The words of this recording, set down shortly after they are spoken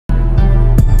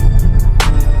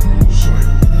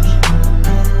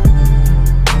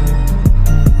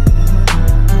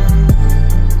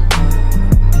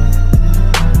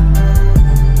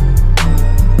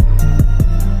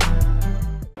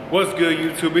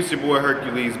YouTube? It's your boy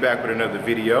Hercules back with another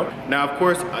video. Now, of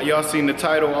course, y'all seen the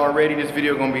title already. This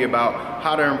video gonna be about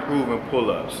how to improve in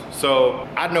pull-ups. So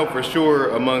I know for sure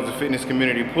amongst the fitness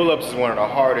community, pull-ups is one of the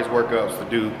hardest workouts to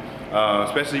do,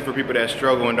 especially for people that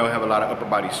struggle and don't have a lot of upper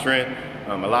body strength.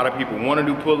 A lot of people want to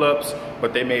do pull-ups,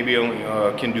 but they maybe only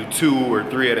can do 2 or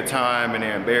 3 at a time, and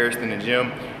they're embarrassed in the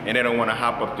gym, and they don't want to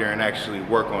hop up there and actually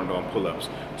work on doing pull-ups.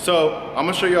 So I'm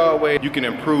gonna show y'all a way you can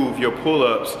improve your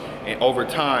pull-ups and over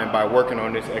time by working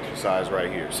on this exercise right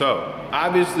here. So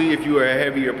obviously, if you are a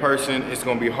heavier person, it's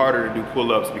gonna be harder to do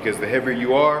pull-ups because the heavier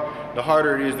you are, the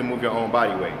harder it is to move your own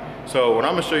body weight. So what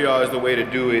I'm gonna show y'all is the way to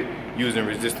do it using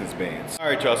resistance bands. All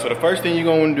right, y'all, so the first thing you're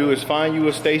gonna do is find you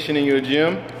a station in your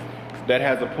gym that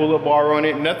has a pull-up bar on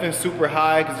it. Nothing super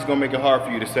high because it's gonna make it hard for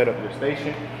you to set up your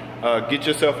station. Get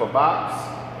yourself a box,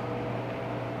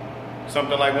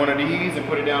 something like one of these, and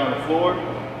put it down on the floor.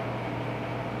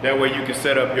 That way you can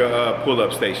set up your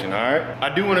pull-up station, all right?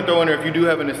 I do wanna throw in there, if you do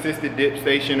have an assisted dip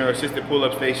station or assisted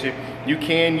pull-up station, you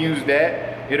can use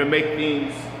that. It'll make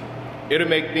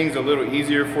things a little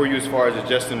easier for you as far as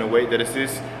adjusting the weight that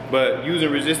assists. But using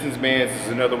resistance bands is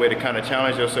another way to kind of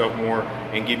challenge yourself more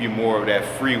and give you more of that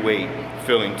free weight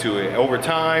feeling to it. Over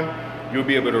time, you'll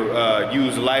be able to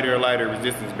use lighter and lighter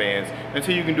resistance bands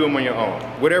until you can do them on your own.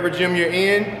 Whatever gym you're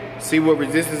in, see what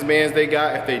resistance bands they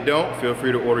got. If they don't, feel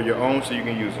free to order your own so you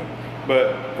can use them.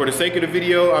 But for the sake of the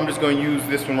video, I'm just gonna use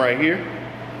this one right here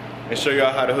and show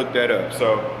y'all how to hook that up.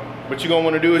 So what you're gonna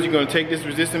wanna do is you're gonna take this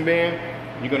resistance band,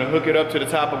 you're gonna hook it up to the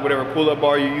top of whatever pull-up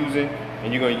bar you're using,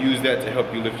 and you're gonna use that to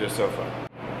help you lift yourself up.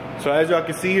 So as y'all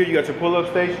can see here, you got your pull-up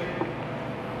station.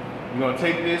 You're gonna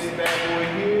take this bad boy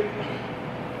here,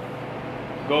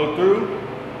 go through,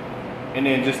 and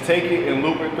then just take it and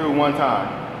loop it through one time.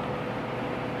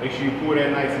 Make sure you pull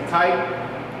that nice and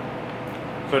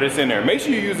tight so that's in there. Make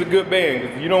sure you use a good band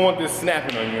because you don't want this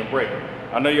snapping on you and breaking.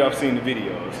 I know y'all have seen the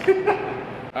videos.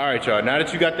 All right, y'all, now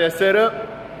that you got that set up,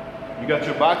 you got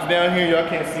your box down here. Y'all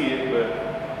can't see it,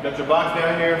 but you got your box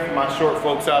down here for my short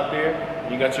folks out there.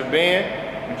 You got your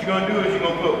band. What you're gonna do is you're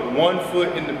gonna put one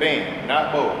foot in the band,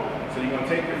 not both. So you're gonna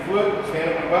take your foot, stand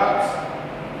up in the box,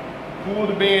 pull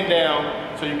the band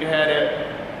down so you can have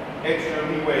that extra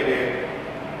leeway there,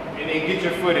 and then get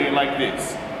your foot in like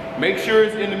this. Make sure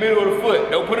it's in the middle of the foot.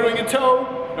 Don't put it on your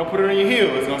toe, don't put it on your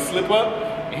heel. It's gonna slip up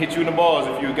and hit you in the balls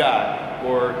if you're a guy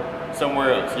or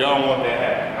somewhere else. Y'all don't want that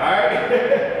happening, all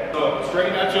right? So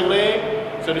straighten out your leg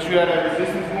so that you have that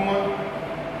resistance going,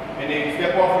 and then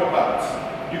step off of the box.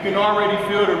 You can already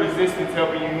feel the resistance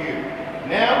helping you here.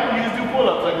 Now you just do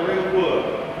pull-ups like a regular pull-up.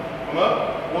 Come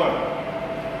up, 1,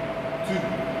 2,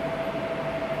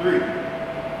 3,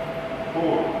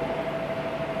 4,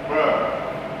 5,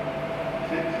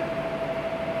 6,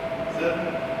 7,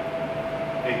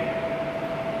 8.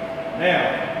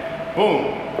 Now, boom.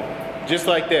 Just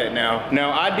like that.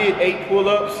 Now I did 8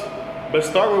 pull-ups, but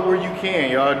start with where you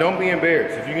can, y'all. Don't be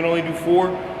embarrassed. If you can only do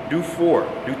 4, do 4.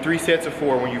 Do 3 sets of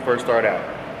 4 when you first start out.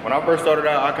 When I first started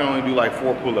out, I can only do like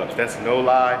 4 pull-ups. That's no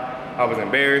lie. I was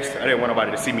embarrassed. I didn't want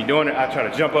nobody to see me doing it. I try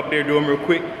to jump up there, do them real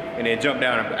quick, and then jump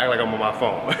down and act like I'm on my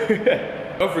phone.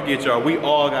 Don't forget, y'all, we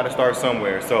all gotta start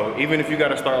somewhere. So even if you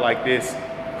gotta start like this,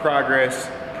 progress,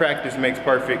 practice makes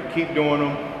perfect. Keep doing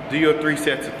them. Do your 3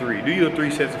 sets of 3. Do your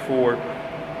 3 sets of 4.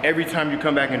 Every time you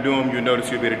come back and do them, you'll notice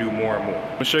you'll be able to do more and more.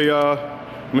 I'm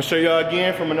gonna show y'all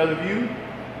again from another view.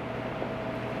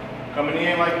 Coming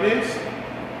in like this.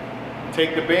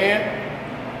 Take the band,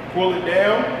 pull it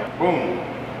down, boom.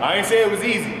 I ain't say it was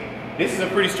easy. This is a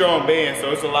pretty strong band,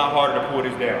 so it's a lot harder to pull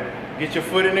this down. Get your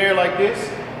foot in there like this.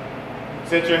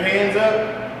 Set your hands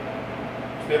up.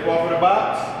 Step off of the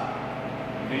box.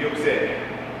 Do your set.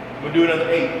 We'll do another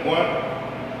 8. 1,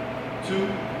 2,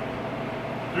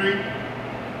 3,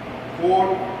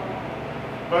 4,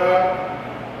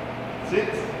 5,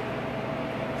 6,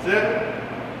 7,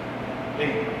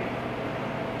 8.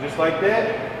 Just like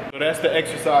that. So that's the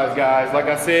exercise, guys. Like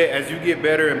I said, as you get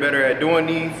better and better at doing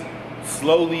these,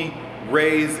 slowly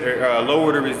raise or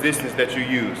lower the resistance that you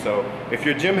use. So if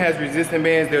your gym has resistance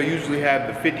bands, they'll usually have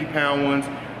the 50-pound ones,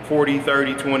 40,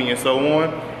 30, 20, and so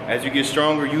on. As you get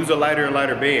stronger, use a lighter and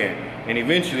lighter band. And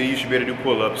eventually you should be able to do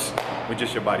pull-ups with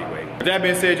just your body weight. With that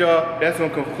being said, y'all, that's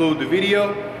gonna conclude the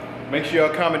video. Make sure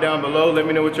y'all comment down below. Let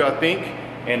me know what y'all think.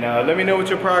 And let me know what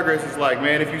your progress is like,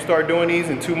 man. If you start doing these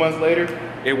and 2 months later,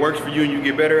 it works for you and you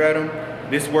get better at them,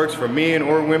 this works for men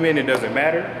or women, it doesn't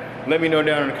matter. Let me know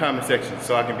down in the comment section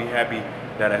so I can be happy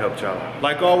that I helped y'all.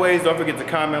 Like always, don't forget to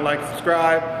comment, like,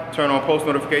 subscribe, turn on post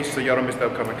notifications so y'all don't miss the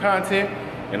upcoming content,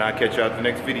 and I'll catch y'all at the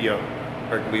next video.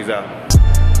 Hercules out.